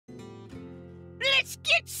Let's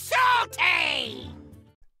get salty!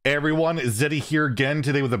 Hey everyone, Zeddy here again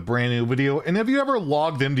today with a brand new video. And have you ever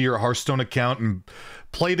logged into your Hearthstone account and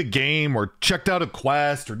played a game or checked out a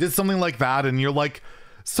quest or did something like that and you're like,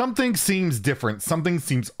 something seems different, something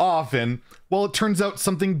seems off, and well, it turns out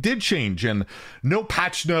something did change and no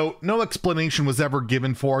patch note, no explanation was ever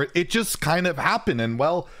given for it. It just kind of happened. And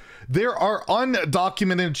well, there are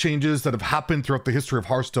undocumented changes that have happened throughout the history of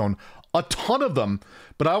Hearthstone, a ton of them,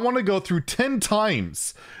 but I want to go through 10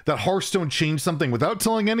 times that Hearthstone changed something without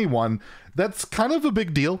telling anyone. That's kind of a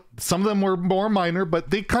big deal. Some of them were more minor, but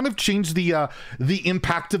they kind of changed the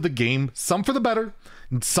impact of the game, some for the better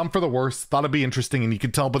and some for the worse. Thought it'd be interesting, and you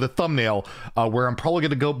can tell by the thumbnail where I'm probably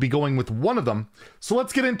going to be going with one of them. So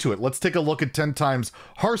let's get into it. Let's take a look at 10 times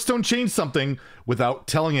Hearthstone changed something without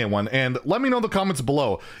telling anyone. And let me know in the comments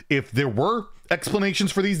below if there were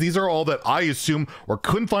explanations for these. These are all that I assume or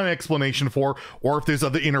couldn't find an explanation for, or if there's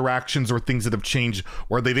other interactions or things that have changed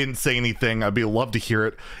where they didn't say anything. I'd be love to hear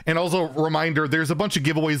it. And also a reminder, there's a bunch of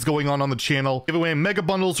giveaways going on the channel. Give away mega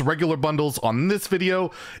bundles, regular bundles on this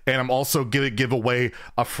video, and I'm also gonna give away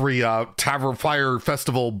a free Tavern Fire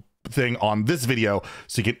Festival thing on this video,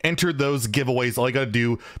 so you can enter those giveaways. All you gotta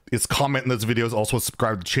do is comment in those videos, also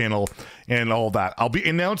subscribe to the channel and all that. I'll be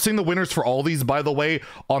announcing the winners for all these, by the way,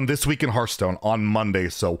 on This Week in Hearthstone on Monday,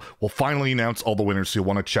 so we'll finally announce all the winners, so you'll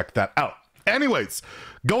want to check that out. Anyways,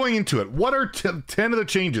 going into it, what are 10 of the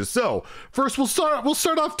changes? So first we'll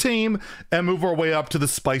start off tame and move our way up to the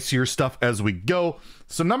spicier stuff as we go.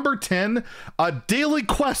 So number 10, daily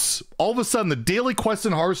quests. All of a sudden, the daily quests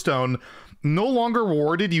in Hearthstone no longer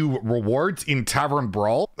rewarded you rewards in Tavern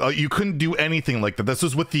Brawl. You couldn't do anything like that. This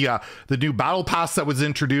was with the new battle pass that was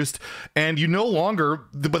introduced, and you no longer,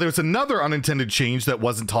 but there's another unintended change that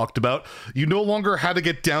wasn't talked about. You no longer had to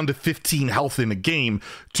get down to 15 health in a game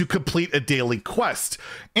to complete a daily quest.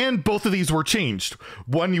 And both of these were changed.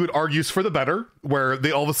 One you would argue is for the better, where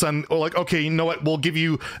they all of a sudden are like, okay, you know what, we'll give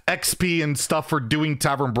you XP and stuff for doing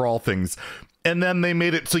Tavern Brawl things. And then they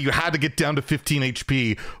made it so you had to get down to 15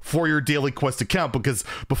 HP for your daily quest account, because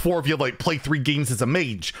before, if you like play 3 games as a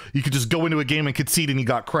mage, you could just go into a game and concede and you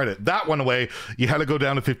got credit. That went away. You had to go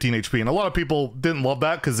down to 15 HP. And a lot of people didn't love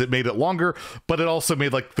that because it made it longer, but it also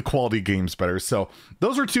made like the quality of games better. So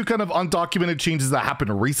those are two kind of undocumented changes that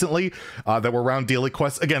happened recently that were around daily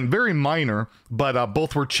quests. Again, very minor, but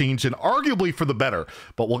both were changed and arguably for the better.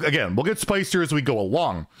 But we'll get spicier as we go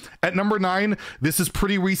along. At number 9, this is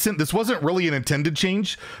pretty recent. This wasn't really an intended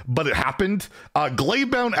change, but it happened.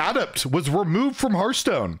 Gladebound Adept was removed from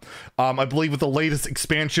Hearthstone. I believe with the latest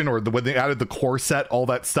expansion, or when they added the core set, all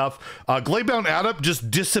that stuff, Gladebound Adept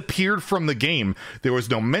just disappeared from the game. There was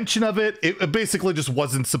no mention of it. It basically just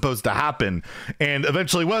wasn't supposed to happen, and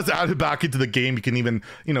eventually was added back into the game. You can even,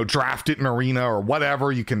 you know, draft it in Arena or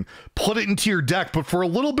whatever. You can put it into your deck, but for a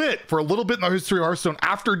little bit in the history of Hearthstone,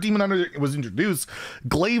 after Demon Hunter was introduced,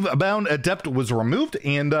 Gladebound Adept was removed,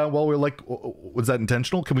 and well, we're like, was that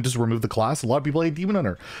intentional? Can we just remove the class? A lot of people hate Demon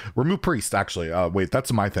Hunter. Remove Priest, actually. Wait,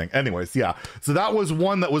 that's my thing. Anyways, yeah. So that was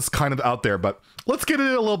one that was kind of out there, but let's get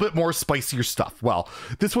into a little bit more spicier stuff. Well,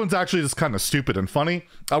 this one's actually just kind of stupid and funny.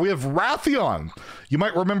 We have Wrathion. You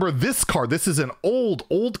might remember this card. This is an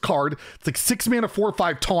old card. It's like 6 mana,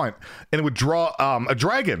 4/5 taunt, and it would draw a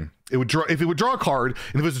dragon. It would draw, if it would draw a card,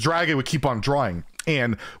 and if it was a dragon, it would keep on drawing.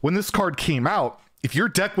 And when this card came out, if your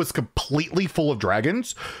deck was completely full of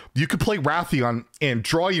dragons, you could play Wrathion and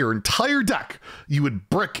draw your entire deck. You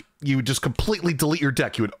would just completely delete your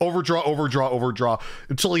deck. You would overdraw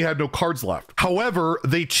until you had no cards left. However,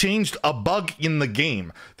 they changed a bug in the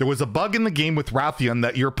game. There was a bug in the game with Wrathion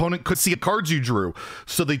that your opponent could see cards you drew.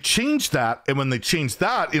 So they changed that, and when they changed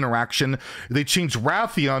that interaction, they changed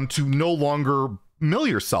Wrathion to no longer mill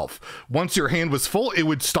yourself. Once your hand was full, it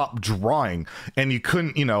would stop drawing, and you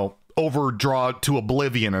couldn't, you know, overdraw to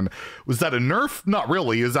oblivion. And was that a nerf? Not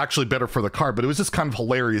really. It was actually better for the card, but it was just kind of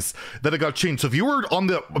hilarious that it got changed. So if you were on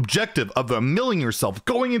the objective of milling yourself,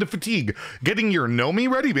 going into fatigue, getting your Nomi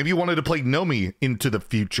ready, maybe you wanted to play Nomi into the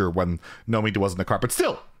future when Nomi wasn't a card, but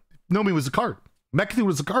still, Nomi was a card. Mechanu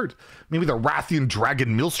was a card. Maybe the Wrathion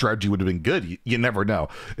Dragon Mill strategy would have been good. You never know.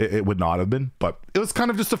 It would not have been, but it was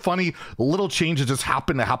kind of just a funny little change that just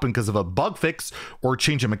happened to happen because of a bug fix or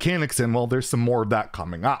change of mechanics, and well, there's some more of that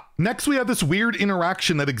coming up. Next, we have this weird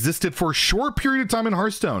interaction that existed for a short period of time in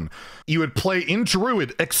Hearthstone. You would play in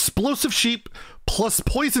Druid, Explosive Sheep, plus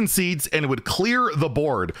poison seeds, and it would clear the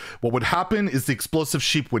board. What would happen is the explosive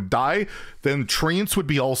sheep would die, then treants would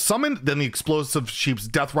be all summoned, then the explosive sheep's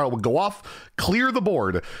death rattle would go off, clear the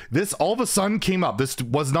board. This all of a sudden came up. This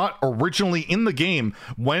was not originally in the game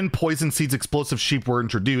when poison seeds explosive sheep were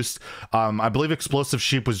introduced. I believe explosive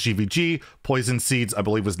sheep was GVG, poison seeds I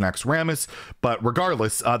believe was Naxxramas, but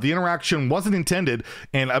regardless, the interaction wasn't intended,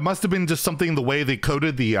 and it must have been just something the way they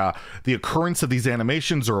coded the occurrence of these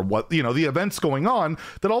animations, or what, the events going on,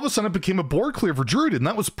 that all of a sudden it became a board clear for Druid, and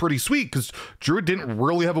that was pretty sweet because Druid didn't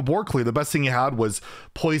really have a board clear. The best thing you had was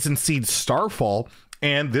poison seed Starfall,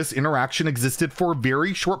 and this interaction existed for a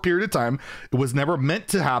very short period of time. It was never meant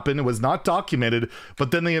to happen. It was not documented, but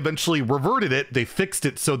then they eventually reverted it. They fixed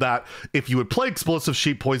it so that if you would play explosive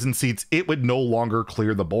sheep poison seeds, it would no longer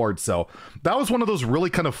clear the board. So that was one of those really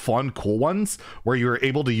kind of fun, cool ones where you were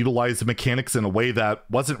able to utilize the mechanics in a way that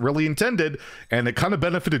wasn't really intended, and it kind of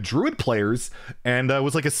benefited Druid players, and it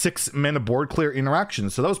was like a 6-mana board clear interaction.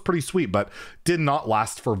 So that was pretty sweet, but did not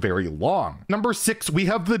last for very long. Number 6, we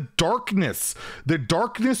have the Darkness. The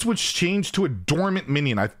Darkness was changed to a dormant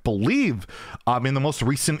minion, I believe, in the most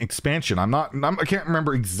recent expansion. I can't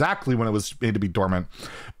remember exactly when it was made to be dormant,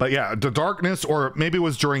 but yeah, the Darkness, or maybe it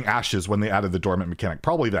was during Ashes when they added the dormant mechanic,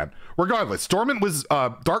 probably then. Regardless,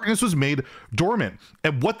 Darkness was made dormant,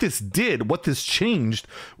 and what this changed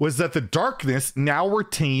was that the Darkness now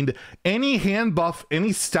retained any hand buff,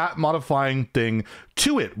 any stat modifying thing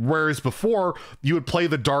to it, whereas before you would play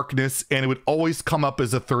the Darkness and it would always come up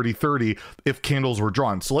as a 30/30 if candles were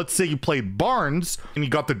drawn. So let's say you played Barnes and you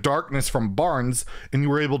got the Darkness from Barnes and you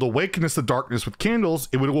were able to awakeness the Darkness with candles,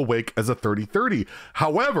 it would awake as a 30/30.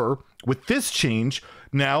 However, with this change,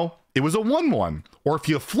 now it was a 1/1, or if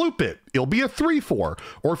you floop it, it'll be a 3/4,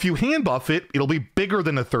 or if you hand buff it, it'll be bigger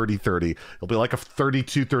than a 30/30. It'll be like a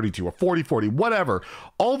 32/32, a 40/40, whatever.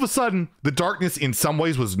 All of a sudden, the Darkness in some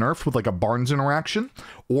ways was nerfed with like a Barnes interaction,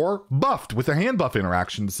 or buffed with a hand buff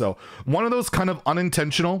interaction. So one of those kind of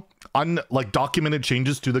unintentional, documented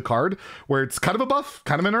changes to the card, where it's kind of a buff,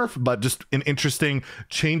 kind of a nerf, but just an interesting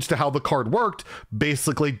change to how the card worked,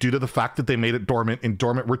 basically due to the fact that they made it dormant, and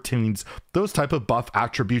dormant retains those type of buff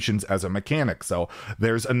attributions as a mechanic. So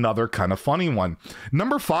there's another kind of funny one.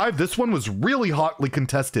 Number 5, this one was really hotly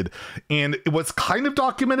contested, and it was kind of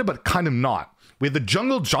documented, but kind of not. We had the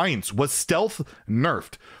Jungle Giants. Was stealth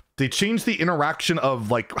nerfed? They changed the interaction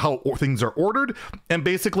of like how things are ordered, and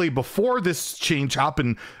basically before this change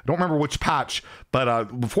happened, I don't remember which patch,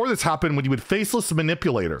 but before this happened, when you would Faceless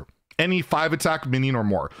Manipulator any 5-attack minion or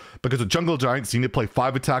more, because the Jungle Giants, you need to play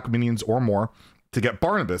 5-attack minions or more to get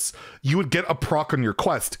Barnabas, you would get a proc on your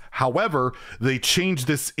quest. However, they changed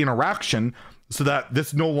this interaction so that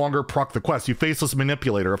this no longer proc the quest. You Faceless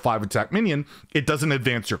Manipulator, a 5-attack minion, it doesn't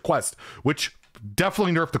advance your quest, which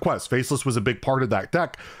definitely nerfed the quest. Faceless was a big part of that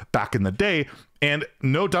deck back in the day, and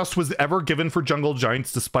no dust was ever given for Jungle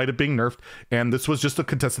Giants despite it being nerfed, and this was just a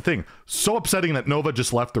contested thing. So upsetting that Nova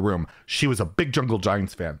just left the room. She was a big Jungle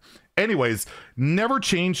Giants fan. Anyways, never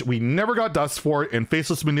changed. We never got dust for it, and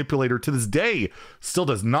Faceless Manipulator to this day still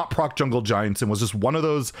does not proc Jungle Giants, and was just one of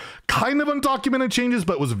those kind of undocumented changes,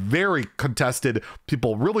 but was very contested.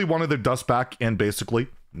 People really wanted their dust back, and basically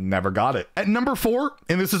never got it. At number 4,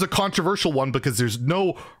 and this is a controversial one because there's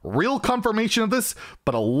no real confirmation of this,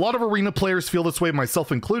 but a lot of arena players feel this way,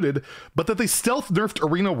 myself included, but that they stealth nerfed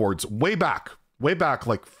arena awards way back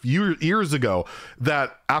like few years ago,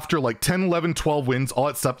 that after like 10, 11, 12 wins, all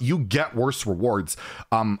that stuff, you get worse rewards.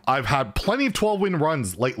 I've had plenty of 12-win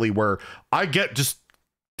runs lately where I get just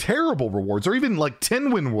terrible rewards, or even like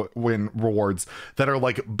 10-win rewards that are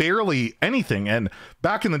like barely anything. And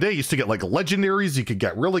back in the day, you used to get like legendaries, you could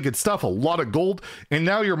get really good stuff, a lot of gold, and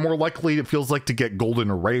now you're more likely, it feels like, to get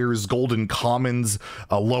golden rares, golden commons,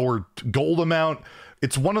 a lower gold amount.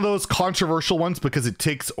 It's one of those controversial ones because it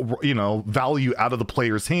takes, value out of the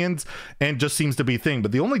player's hands and just seems to be a thing.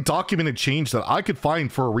 But the only documented change that I could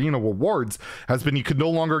find for arena rewards has been you could no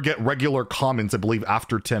longer get regular commons, I believe,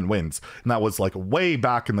 after 10 wins. And that was like way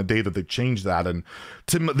back in the day that they changed that. And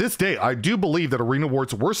to this day, I do believe that arena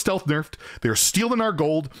awards were stealth nerfed. They're stealing our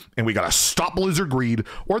gold, and we got to stop Blizzard greed.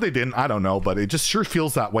 Or they didn't, I don't know, but it just sure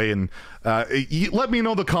feels that way. And let me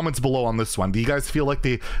know in the comments below on this one. Do you guys feel like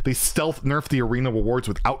they stealth nerfed the arena rewards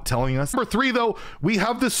without telling us? Number 3, though, we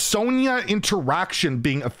have the Sonya interaction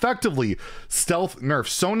being effectively stealth nerfed.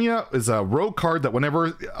 Sonya is a rogue card that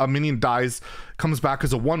whenever a minion dies, comes back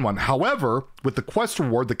as a 1/1. However, with the quest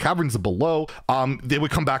reward, the caverns below, they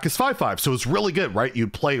would come back as 5/5. So it's really good, right?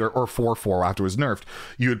 You'd play, or 4/4 after it was nerfed.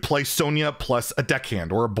 You would play Sonya plus a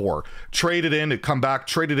deckhand or a boar. Trade it in, it'd come back,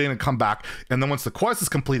 trade it in, and come back. And then once the quest is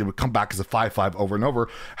completed, it would come back as a 5/5 over and over.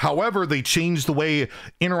 However, they changed the way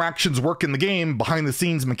interactions work in the game behind the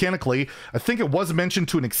scenes mechanically. I think it was mentioned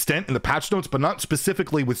to an extent in the patch notes, but not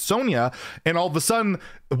specifically with Sonya. And all of a sudden,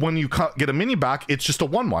 when you get a mini back, it's just a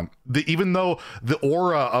 1/1. Even though the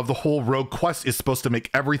aura of the whole rogue quest is supposed to make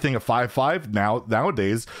everything a 5/5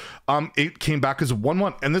 nowadays, it came back as a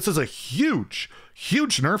 1/1. And this is a huge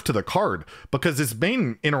nerf to the card, because its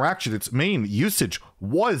main interaction, its main usage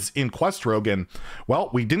was in Quest Rogue, and well,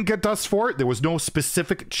 we didn't get dust for it. There was no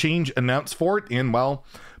specific change announced for it, and well,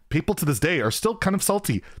 people to this day are still kind of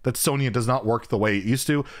salty that Sonya does not work the way it used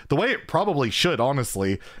to, the way it probably should,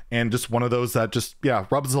 honestly, and just one of those that just, yeah,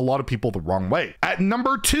 rubs a lot of people the wrong way. At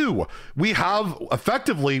number 2, we have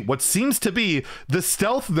effectively what seems to be the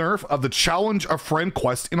stealth nerf of the Challenge a Friend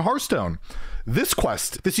quest in Hearthstone. This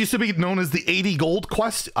quest, this used to be known as the 80 gold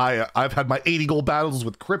quest. I've had my 80 gold battles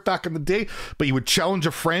with Crypt back in the day, but you would challenge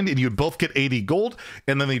a friend and you'd both get 80 gold,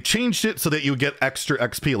 and then they changed it so that you would get extra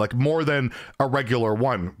XP, like more than a regular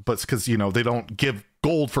one, but because, you know, they don't give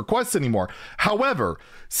gold for quests anymore. However,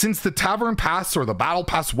 since the Tavern Pass or the Battle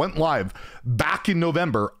Pass went live back in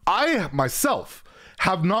November, I myself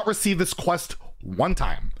have not received this quest one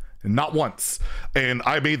time. Not once. And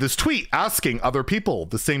I made this tweet asking other people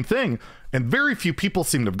the same thing, and very few people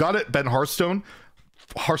seem to have got it. Ben Hearthstone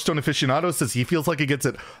Aficionado, says he feels like it gets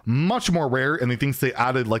it much more rare, and he thinks they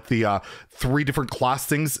added like the 3 different class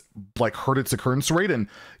things, like hurt its occurrence rate. And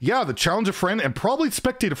yeah, the Challenge a Friend and probably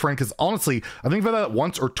Spectate a Friend, because honestly, I think I've had that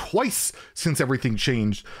once or twice since everything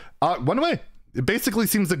changed, went away. It basically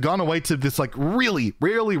seems to have gone away to this like really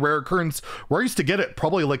rare occurrence where I used to get it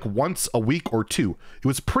probably like once a week or 2. It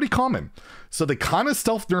was pretty common. So they kind of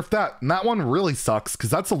stealth nerfed that, and that one really sucks because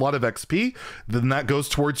that's a lot of XP. Then that goes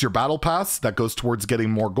towards your battle pass, that goes towards getting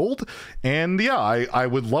more gold. And yeah, I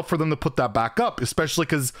would love for them to put that back up, especially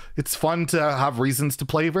because it's fun to have reasons to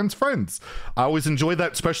play against friends. I always enjoy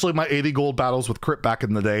that, especially my 80 gold battles with Crypt back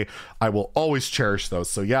in the day. I will always cherish those.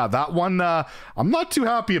 So yeah, that one I'm not too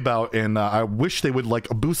happy about, and I wish they would like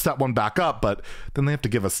boost that one back up, but then they have to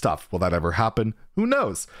give us stuff. Will that ever happen? Who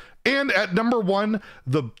knows? And at number 1,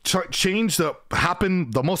 the change that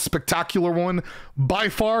happened, the most spectacular one by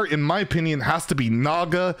far, in my opinion, has to be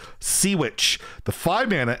Naga Sea Witch. The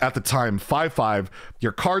 5 mana at the time, 5/5,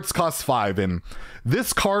 your cards cost 5, and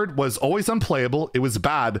this card was always unplayable. It was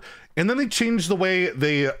bad. And then they changed the way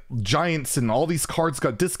the giants and all these cards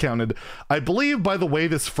got discounted. I believe, by the way,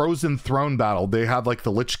 this Frozen Throne battle, they had like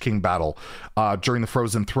the Lich King battle during the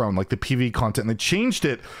Frozen Throne, like the PvE content, and they changed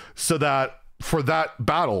it so that for that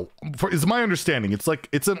battle, is my understanding, it's like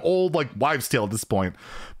it's an old like wives' tale at this point,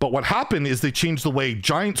 but what happened is they changed the way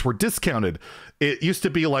giants were discounted. It used to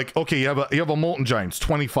be like, okay, you have a Molten Giants,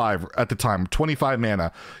 25 at the time, 25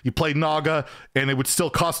 mana. You play Naga, and it would still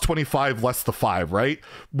cost 25 less the 5, right?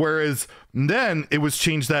 Whereas then it was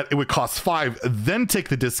changed that it would cost 5, then take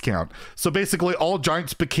the discount. So basically, all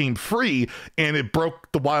giants became free, and it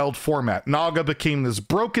broke the wild format. Naga became this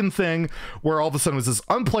broken thing where all of a sudden it was this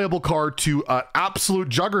unplayable card to an absolute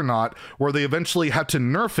juggernaut, where they eventually had to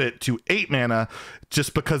nerf it to 8 mana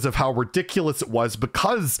just because of how ridiculous it was,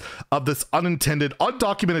 because of this unintended,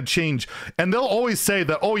 undocumented change. And they'll always say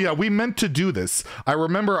that, oh yeah, we meant to do this. I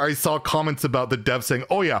remember I saw comments about the dev saying,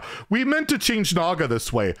 oh yeah, we meant to change Naga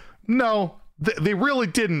this way. No, they really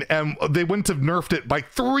didn't, and they wouldn't have nerfed it by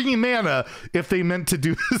 3 mana if they meant to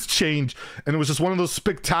do this change. And it was just one of those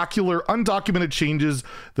spectacular, undocumented changes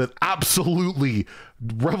that absolutely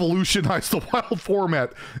revolutionized the wild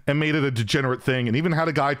format and made it a degenerate thing, and even had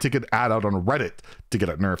a guy take an ad out on Reddit to get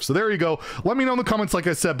it nerfed. So there you go. Let me know in the comments, like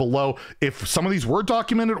I said below, if some of these were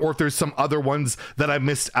documented or if there's some other ones that I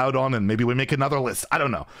missed out on, and maybe we make another list. I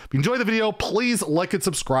don't know. If you enjoyed the video, please like and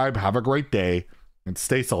subscribe. Have a great day, and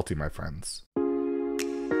stay salty, my friends.